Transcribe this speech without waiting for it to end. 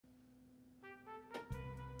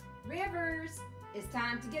Rivers, it's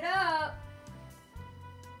time to get up.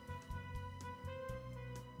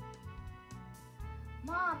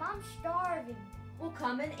 Mom, I'm starving. Well,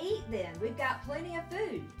 come and eat then. We've got plenty of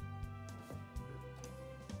food.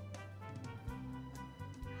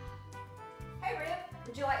 Hey, Rib,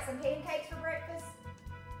 would you like some pancakes for breakfast?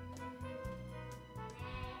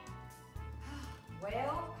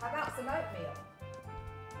 Well, how about some oatmeal?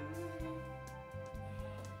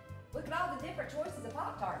 Look at all the different choices of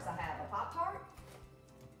Pop-Tarts I have. A Pop-Tart?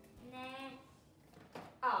 Nah.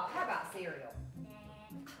 Oh, how about cereal?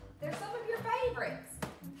 Nah. They're some of your favorites.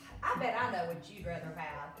 I bet I know what you'd rather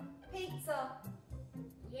have. Pizza.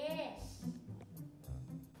 Yes.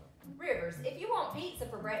 Rivers, if you want pizza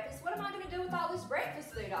for breakfast, what am I going to do with all this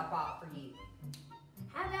breakfast food I bought for you?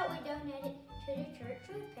 How about we donate it to the church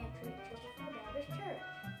food pantry at Chesterfield Baptist Church?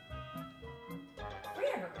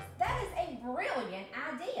 Rivers, that is a brilliant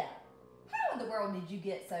idea. How in the world did you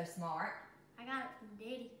get so smart? I got it from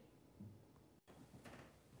Daddy.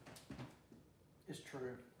 It's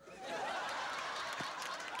true.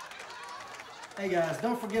 Hey guys,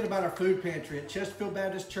 don't forget about our food pantry at Chesterfield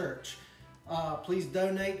Baptist Church. Please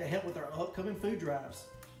donate to help with our upcoming food drives.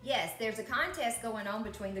 Yes, there's a contest going on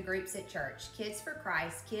between the groups at church, Kids for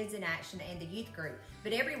Christ, Kids in Action, and the youth group,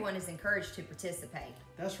 but everyone is encouraged to participate.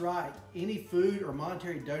 That's right. Any food or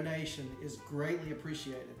monetary donation is greatly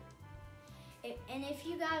appreciated. And if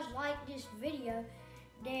you guys like this video,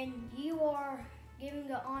 then you are giving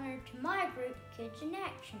the honor to my group, Kids in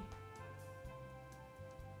Action.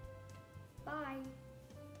 Bye.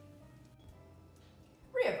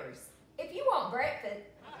 Rivers, if you want breakfast,